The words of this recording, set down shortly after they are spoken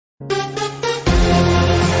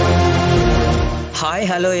Hi,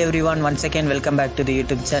 hello everyone. Once again, welcome back to the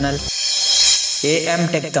YouTube channel AM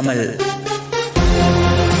Tech Tamil.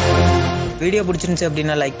 Video பிடிச்சிருந்துச்சு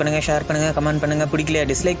அப்படின்னா like பண்ணுங்க, share பண்ணுங்க, comment பண்ணுங்க. பிடிக்கலையா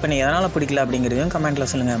டிஸ்லைக் பண்ணி எதனால பிடிக்கல அப்படிங்கிறதையும் கமெண்ட்ல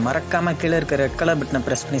சொல்லுங்க. மறக்காம கீழே இருக்க ரெட் கலர் பட்டனை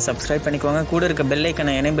பிரஸ் பண்ணி சப்ஸ்கிரைப் பண்ணிக்கோங்க. கூட இருக்க பெல்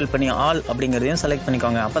ஐக்கனை எனேபிள் பண்ணி ஆல் அப்படிங்கிறதையும் செலக்ட்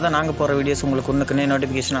பண்ணிக்கோங்க. அப்பதான் நாங்க போற வீடியோஸ் உங்களுக்கு ஒன்றுக்குன்னே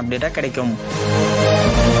நோட்டிபிகேஷன் அப்டேட்டா கிடைக்கும்.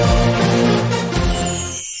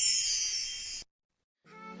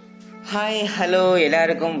 ஹாய், ஹலோ,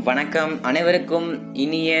 எல்லாருக்கும் வணக்கம். அனைவருக்கும்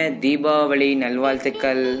இனிய தீபாவளி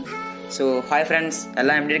நல்வாழ்த்துக்கள். ஸோ ஹாய் ஃப்ரெண்ட்ஸ்,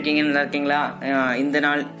 எல்லாம் எப்படி இருக்கீங்க? நல்லா இருக்கீங்களா? இந்த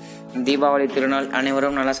நாள் தீபாவளி திருநாள்,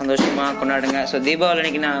 அனைவரும் நல்லா சந்தோஷமாக கொண்டாடுங்க. ஸோ தீபாவளி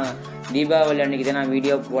அன்னைக்கு தான் நான்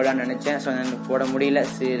வீடியோ போடலான்னு நினச்சேன். ஸோ போட முடியல,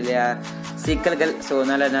 சிக்கல்கள். ஸோ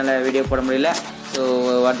நல்ல வீடியோ போட முடியல. ஸோ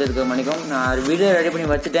வருத்தத்துக்கு மன்னிக்கும். நான் வீடியோ ரெடி பண்ணி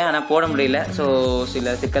வச்சுட்டேன், ஆனால் போட முடியல. ஸோ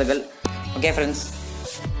சில சிக்கல்கள். ஓகே ஃப்ரெண்ட்ஸ்,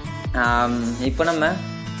 இப்போ நம்ம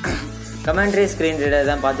கமெண்ட்ரி ஸ்க்ரீன் ரீடர்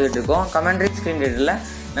தான் பார்த்துக்கிட்டு இருக்கோம். கமெண்ட்ரி ஸ்க்ரீன் ரீடரில்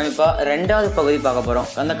நம்ம இப்போ ரெண்டாவது பகுதி பார்க்க போகிறோம்.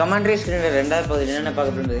 அந்த கமெண்ட்ரி ஸ்க்ரீன் ரீடர் ரெண்டாவது பகுதியில் என்னென்ன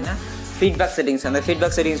பார்க்க போகிறோம் பார்த்தீங்கன்னா, ஃபீட்பேக் செட்டிங்ஸ். அந்த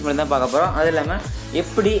ஃபீட்பேக் செட்டிங்ஸ் மட்டும் தான் பார்க்க போகிறோம். அது இல்லாமல்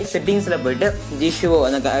எப்படி செட்டிங்ஸில் போய்ட்டு ஜிஷோ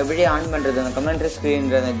அந்த எப்படி ஆன் பண்ணுறது, அந்த கமெண்ட்ரி ஸ்க்ரீன்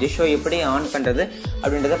அந்த ஜிஷோ எப்படி ஆன் பண்ணுறது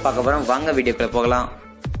அப்படின்றத பார்க்க போகிறோம். வாங்க வீடியோக்குள்ள போகலாம்.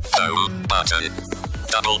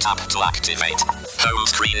 Double tap to activate. Home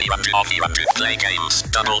screen 200 play games.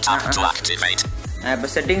 Double tap to activate. இப்போ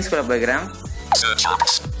செட்டிங்ஸ்குள்ள போய்க்கிறேன். Search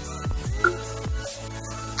apps.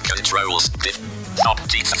 Controls. Top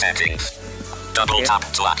data settings. Double tap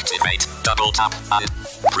to activate. Double tap and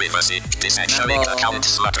privacy. Showing account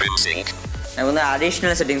smuggling sync. நான் வந்து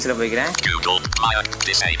அடிஷனல் செட்டிங்ஸ்ல போய்க்கிறேன். Google Maya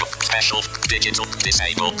disable. Special digital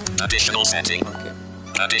disable. Additional setting.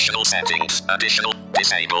 Additional settings. Additional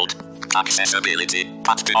disabled. Accessibility.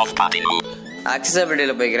 Path to off padding move.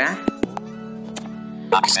 Accessibility போய்க்கிறேன்.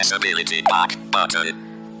 Accessibility back button.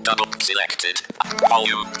 Double selected.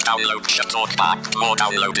 Volume. Download. Talk back. More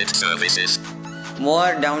downloaded services. More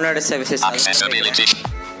downloaded services. Accessibility.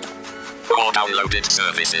 More downloaded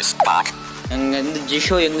services. Back. அங்க இந்த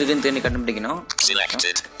ஜிஷோ எங்க இருக்குன்னு தேடி கண்டுபிடிக்கணும்.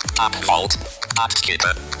 Selected. App vault. App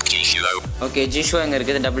skipper. Jisho. Okay, ஜிஷோ எங்க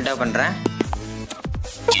இருக்குது? Double top பண்றேன்.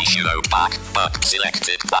 Jisho back. But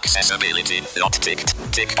selected. Accessibility. Not ticked.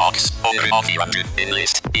 Tick box. Owner of 200 in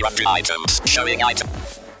list. 200 items. Showing item.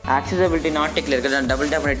 Accessibility not tickல இருக்கு. நான் டபுள்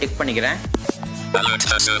டாப் பண்ணி டிக் பண்ணிக்கிறேன். Alert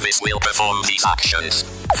the service will perform these actions.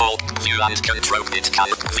 Full view and control. It can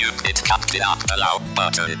view. It can allow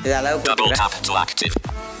button. இது allow Double tap to active.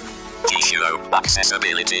 Jisho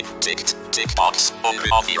accessibility ticked. Tick box. Owner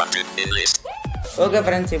of 200 in list. Okay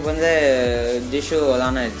friends, இப்போ வந்து ஜிஷோ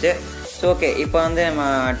தான் ஆயிடுச்சு. So okay, இப்போ வந்து நம்ம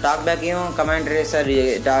talk பேக்கையும் commentary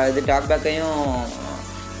இது talk பேக்கையும்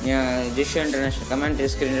ஜிஷோ international commentary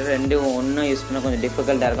screen ரெண்டும் ஒன்றும் யூஸ் பண்ண கொஞ்சம்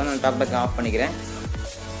டிஃபிகல்ட்டாக இருக்கும். நான் டாக் பேக்கை ஆஃப் பண்ணிக்கிறேன்.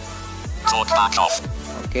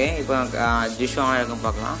 ஓகே, இப்போ ஜிஷோ ஆன் இருக்கும்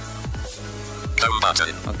பார்க்கலாம். Home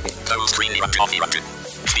button. Okay, Home screen 200.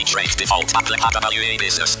 Speech rate default applicable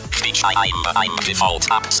business. Speech I'm default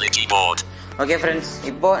apps keyboard. Okay friends,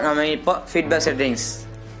 இப்போ ஃபீட்பேக் செட்டிங்ஸ்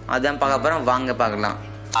அதான் பார்க்க போகிறோம். வாங்க பார்க்கலாம்.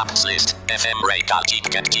 Apps list. FM rate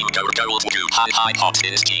keep gold high hot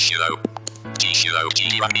in Jisho.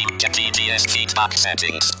 TTS feedback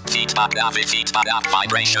settings. Feedback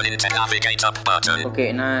vibration intent navigate up button. Okay,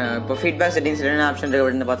 நான் இப்போ feedback settings என்ன option இருக்கு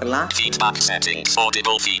அப்படின்னு பார்த்துடலாம். Feedback settings.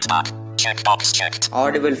 Audible feedback. Checkbox checked.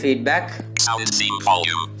 Audible feedback. Sound theme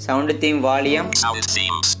volume. Sound theme volume. Sound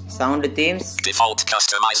themes. Sound themes. Default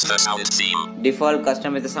customize the sound theme. Default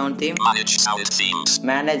customize the sound theme. Manage sound themes.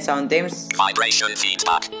 Manage sound themes. Vibration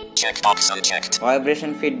feedback. Checkbox unchecked.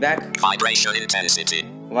 Vibration feedback. Vibration intensity.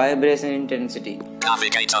 Vibration intensity.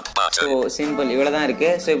 Navigate up button. So simple, இவ்வளவு தான் இருக்கு.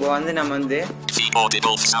 So இப்போ வந்து நம்ம வந்து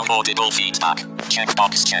audible feedback.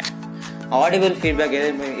 Checkbox check. Audible feedback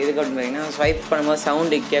எதுக்கு பார்த்தீங்கன்னா, swipe பண்ணும்போது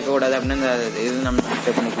சவுண்டு கேட்கக்கூடாது அப்படின்னு இது நம்ம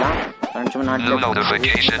செக் பண்ணிக்கலாம்.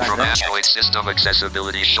 Notification from Android system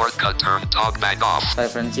accessibility shortcut turn talk back off.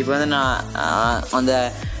 Friends, இப்போ வந்து நான் அந்த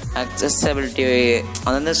accessibility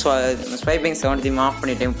அந்த ஸ்வைப்பிங் சவுண்ட் தீம் ஆஃப்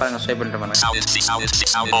பண்ணிட்டேன். பாருங்க, ஸ்வைப் பண்ணிட்டு பாருங்க.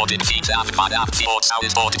 Sound audit feed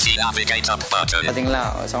sound audit feed navigate up button. பாத்தீங்களா,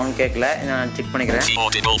 சவுண்ட் கேட்கல. நான் செக் பண்ணிக்கிறேன்.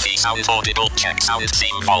 Audible feed sound audible check sound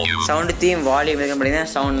theme volume. Sound theme volume இருக்கு அப்படின்னா,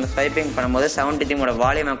 சவுண்ட் ஸ்வைப்பிங் பண்ணும்போது சவுண்ட் தீமோட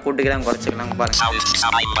வால்யூம் கூட்டிக்கலாம் குறைச்சிக்கலாம். பாருங்க, sound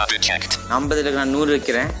checked. 50க்கு நான் 100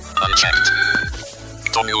 வைக்கிறேன். Unchecked.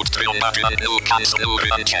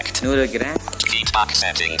 100 வைக்கிறேன். Feedback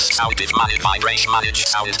settings. Sound vibration manage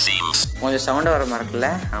sound themes. கொஞ்சம் சவுண்ட் வர மறக்கல.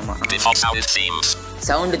 ஆமா, default sound themes.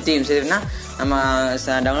 Sound themes இதுனா நம்ம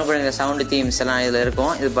டவுன்லோட் பண்ணிருக்க சவுண்ட் தீம்ஸ் எல்லாம் இதுல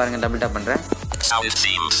இருக்கும். இது பாருங்க, டபுள் டாப் பண்றேன். Sound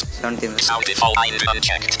themes. Sound themes. Sound default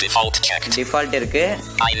unchecked. Default checked. Default இருக்கு.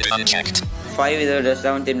 Unchecked. 5 இதோட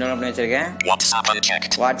சவுண்ட் தீம் டவுன்லோட் பண்ணி வச்சிருக்கேன். WhatsApp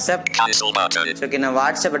unchecked. WhatsApp Cancel button. Okay நான்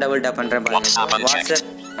வாட்ஸ்அப் டபுள் டாப் பண்றேன் பாருங்க. WhatsApp unchecked.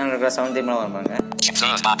 WhatsApp sound theme வரும் பாருங்க.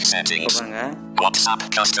 Feedback settings. பாருங்க. WhatsApp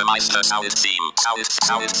customize the sound theme.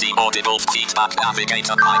 Sound theme audible feedback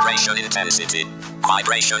navigator vibration intensity.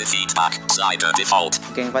 Vibration feedback slider default.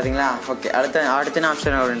 Okay பாத்தீங்களா? Okay அடுத்த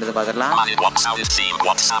option அப்படின்றது பார்க்கலாம். Manage sound theme.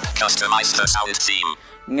 WhatsApp customize the sound theme.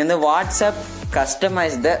 இங்க வந்து WhatsApp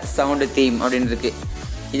customise the sound theme அப்படின்னு இருக்கு.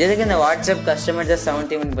 இது எதுக்கு இந்த வாட்ஸ்அப் கஸ்டமைஸ் த சவுண்ட்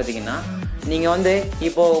தீம்னு பார்த்தீங்கன்னா நீங்கள் வந்து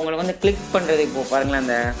இப்போ உங்களுக்கு வந்து கிளிக் பண்ணுறது இப்போ பாருங்களேன்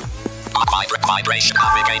அந்த vibration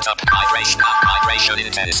navigator vibration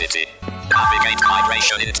intensity navigate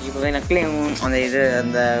vibration இப்போ எனக்கு அந்த இது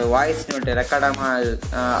அந்த வாய்ஸ் நோட் ரெக்கார்ட் ஆகாமல்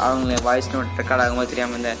அவங்க வாய்ஸ் நோட் ரெக்கார்ட் ஆகும்போது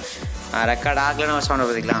தெரியாமல் இந்த ரெக்கார்ட் ஆகலன்னு ஒரு சவுண்ட்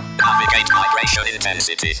பார்த்துக்கலாம்.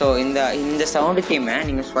 ஸோ இந்த சவுண்டு தீமை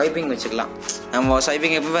நீங்கள் ஸ்வைப்பிங் வச்சுக்கலாம். நம்ம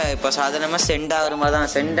ஸ்வைப்பிங் இப்போ சாதாரணமாக சென்ட் ஆகிற மாதிரி தான்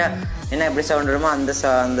என்ன எப்படி சவுண்ட் வருமோ அந்த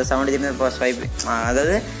சவுண்டு தீமை இப்போ ஸ்வைப்பிங்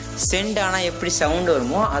அதாவது சென்ட் ஆனால் எப்படி சவுண்டு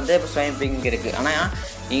வருமோ அதே இப்போ ஸ்வைப்பிங் இருக்குது. ஆனால்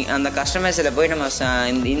அந்த கஸ்டமைஸில் போய் நம்ம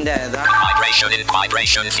இந்த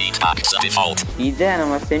இதை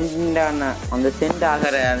நம்ம சென்டான அந்த சென்ட்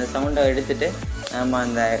ஆகிற அந்த சவுண்டை எடுத்துட்டு நம்ம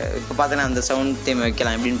அந்த இப்போ பார்த்தீங்கன்னா அந்த சவுண்ட் தீம்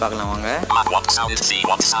வைக்கலாம் எப்படின்னு பார்க்கலாம் வாங்க.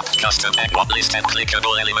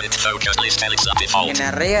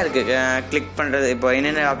 நிறைய இருக்கு கிளிக் பண்றது. இப்போ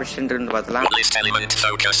என்னென்ன ஆப்ஷன் இருக்குன்னு பார்த்தலாம்.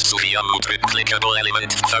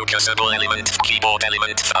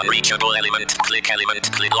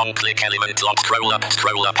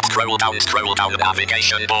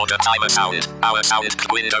 Navigation border timer sound hour sound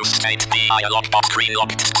Windows state dialog box screen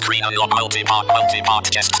locked screen unlock multi-part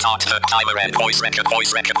just start the timer and voice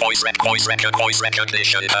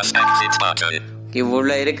recognition perspective button.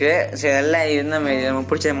 இவ்வளோ இருக்குது. ஸோ எல்லாம் இது நம்ம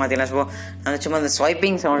பிடிச்சதை மாற்றிக்கலாம். ஸோ நான் சும்மா அந்த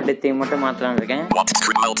ஸ்வைப்பிங் சவுண்ட் தீம் மட்டும் மாற்றலான்னு இருக்கேன்.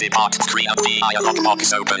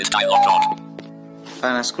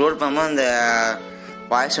 நான் ஸ்க்ரோல் பண்ணும்போது அந்த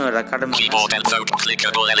வாய்ஸ் ரெக்கார்ட்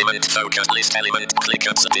கிளிக்கபிள் எலிமெண்ட்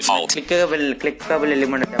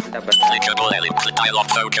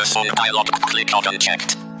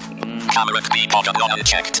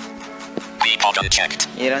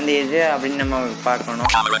இது வந்து எது அப்படின்னு நம்ம பார்க்கணும்.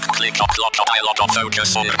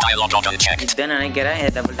 இதுதான் நினைக்கிறேன். இதை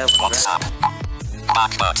டபுள் டாப் பண்ணுறேன்.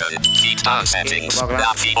 Back button. Feedback settings.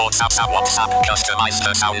 Keyboard WhatsApp. Customize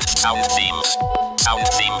the sound themes. Sound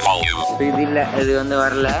theme volume. இது இல்லை, இது வந்து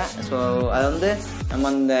வரல. ஸோ அது வந்து நம்ம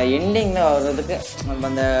அந்த எண்டிங்கில் வர்றதுக்கு நம்ம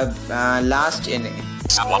அந்த last ending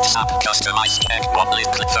WhatsApp customize check what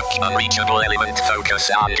list click unreachable element focus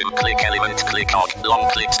on click element click on long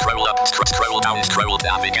click scroll up scroll down scroll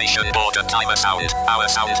navigation border timer sound hour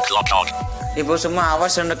sound clock on. இப்போ சும்மா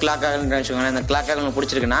hour sound clock ஆகுன்னு வச்சுக்கோங்களேன். அந்த clock ஆகுன்னு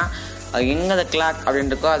பிடிச்சிருக்குன்னா அது எங்கே அந்த கிளாக்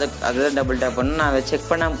அப்படின்னு இருக்கோ அதை டபுள் டேப் பண்ணி நான் அதை செக்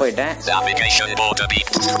பண்ணாமல் போயிட்டேன்.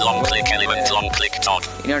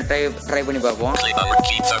 இன்னொரு ட்ரை பண்ணி பார்ப்போம்.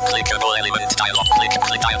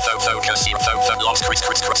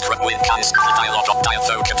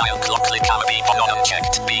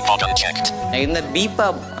 இந்த பீப்பா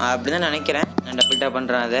அப்படிதான் நினைக்கிறேன். நான் டபுள் டேப்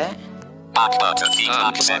பண்ணுறேன் அதை.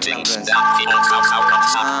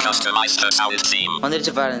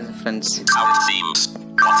 வந்துருச்சு பாருங்க friends.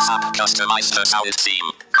 WhatsApp customize the sound theme.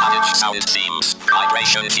 Manage sound themes.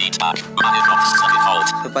 Vibration feedback. Manage default.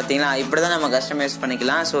 இப்போ பார்த்தீங்களா இப்படி தான் நம்ம கஸ்டமைஸ்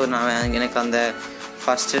பண்ணிக்கலாம். ஸோ நான் எனக்கு அந்த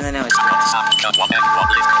ஃபர்ஸ்ட் இருந்தே வச்சுக்கலாம்.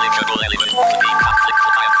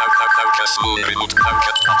 Focus moon remote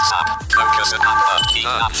focus WhatsApp focus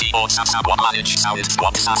manage sound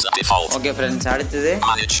WhatsApp default. Okay friends, அடுத்தது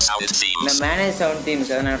manage sound themes. இந்த மேனேஜ் சவுண்ட் தீம்ஸ்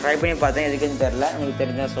அதை நான் ட்ரை பண்ணி பார்த்தேன். எதுக்குன்னு தெரியல, உங்களுக்கு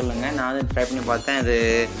தெரிஞ்சா சொல்லுங்க. நான் வந்து ட்ரை பண்ணி பார்த்தேன். அது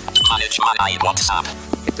manage WhatsApp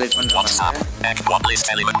கிளிக் பண்ணுறேன். WhatsApp what list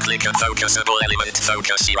element click a focusable element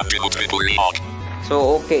focus remote. So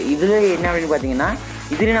okay, இதில் என்ன அப்படின்னு பார்த்தீங்கன்னா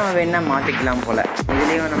இதுலேயும் நம்ம வேணா மாற்றிக்கலாம் போல்.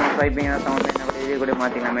 இதுலேயும் நம்ம ஸ்வைப்பிங் சவுண்ட் நம்ம இதே கூட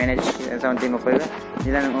மாற்றிக்கலாம். மேனேஜ் சவுண்ட் தீம் போய்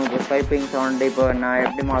இதெல்லாம் நமக்கு ஸ்வைப்பிங் சவுண்டு இப்போ நான்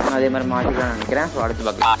எப்படி மாற்றணும் அதே மாதிரி மாற்றிக்கலாம்னு நினைக்கிறேன். ஸோ அடுத்து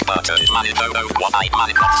பார்க்கலாம்.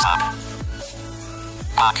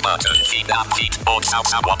 Back button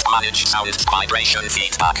manage sound vibration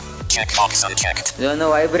feedback checkbox unchecked. இது வந்து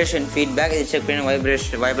வைப்ரேஷன் ஃபீட்பேக். இது செக் பண்ணி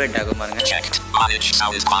வைப்ரேட் ஆகும் பாருங்க. checked manage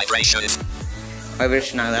sound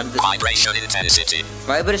வைப்ரேஷன் ஆகுது. அடுத்து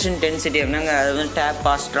vibration intensity அப்படின்னாங்க அது வந்து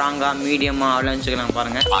டேப்பா ஸ்ட்ராங்கா மீடியமா அவ்வளோ வச்சுக்கலாம்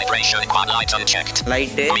பாருங்க. vibration light unchecked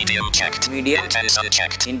light medium checked intense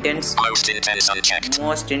unchecked intense most intense unchecked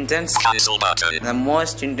most intense cancel button the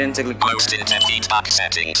most intense click most intense feedback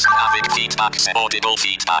settings navig feedback audible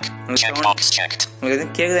feedback checkbox checked. உங்களுக்கு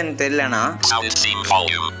எதுவும் கேக்குதுன்னு தெரியலனா sound theme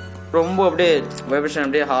volume ரொம்ப அப்படியே vibration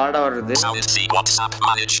அப்படியே ஹார்டா வருது. sound theme WhatsApp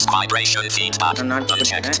manage vibration feedback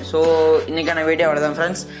unchecked. So இன்னைக்கான video அவ்வளோதான்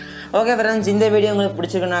ஃப்ரெண்ட்ஸ். ஓகே ஃப்ரெண்ட்ஸ், இந்த வீடியோ உங்களுக்கு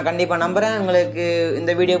பிடிச்சிருக்கு நான் கண்டிப்பாக நம்புகிறேன். உங்களுக்கு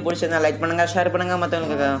இந்த வீடியோ பிடிச்சிருந்தா லைக் பண்ணுங்கள், ஷேர் பண்ணுங்கள்,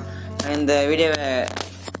 மற்றவங்களுக்கு இந்த வீடியோவை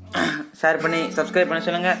ஷேர் பண்ணி சப்ஸ்கிரைப் பண்ண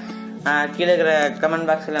சொல்லுங்கள். கீழே இருக்கிற கமெண்ட்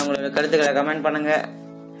பாக்ஸில் உங்களோட கருத்துக்களை கமெண்ட் பண்ணுங்கள்.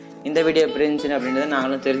 இந்த வீடியோ எப்படி இருந்துச்சுன்னு அப்படின்றத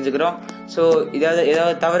நாங்களும் தெரிஞ்சுக்கிறோம். ஸோ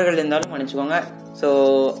ஏதாவது தவறுகள் இருந்தாலும் மன்னிச்சுக்கோங்க. ஸோ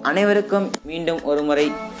அனைவருக்கும் மீண்டும் ஒரு முறை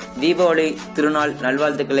தீபாவளி திருநாள்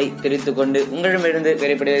நல்வாழ்த்துக்களை தெரிவித்துக் கொண்டு உங்களிடமிருந்து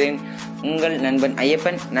விடைபெறுகிறேன். உங்கள் நண்பன்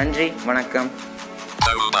ஐயப்பன். நன்றி, வணக்கம்.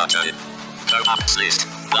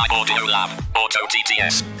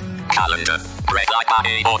 Calendar. Red light bar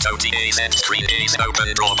A auto TAZ screen is open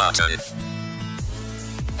draw button.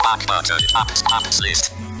 Back button. Apps list.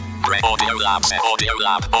 Red audio lab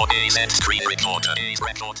or AZ screen recorder is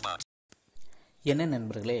record button. என்ன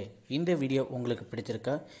நண்பர்களே, இந்த வீடியோ உங்களுக்கு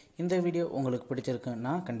பிடிச்சிருக்கா? இந்த வீடியோ உங்களுக்கு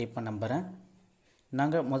பிடிச்சிருக்குன்னா கண்டிப்பாக நம்புகிறேன்.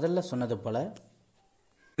 நாங்கள் முதல்ல சொன்னது போல்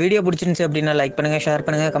வீடியோ பிடிச்சிருந்துச்சு அப்படின்னா லைக் பண்ணுங்கள், ஷேர்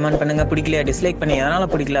பண்ணுங்கள், கமெண்ட் பண்ணுங்கள். பிடிக்கலையா டிஸ்லைக் பண்ணி எதனால்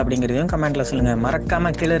பிடிக்கல அப்படிங்கிறதையும் கமெண்ட்டில் சொல்லுங்கள்.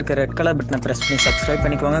 மறக்காமல் கீழே இருக்க ரெட் கலர் பட்டனை ப்ரெஸ் பண்ணி சப்ஸ்கிரைப்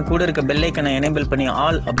பண்ணிக்கோங்க. கூட இருக்க பெல் ஐக்கனை எனேபிள் பண்ணி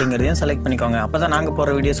ஆல் அப்படிங்கிறதையும் செலக்ட் பண்ணிக்கோங்க. அப்போ தான் நாங்கள்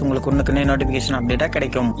போகிற வீடியோஸ் உங்களுக்கு ஒன்றுக்குன்னே நோட்டிஃபிகேஷன் அப்டேட்டாக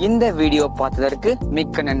கிடைக்கும். இந்த வீடியோ பார்த்ததற்கு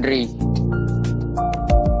மிக்க நன்றி.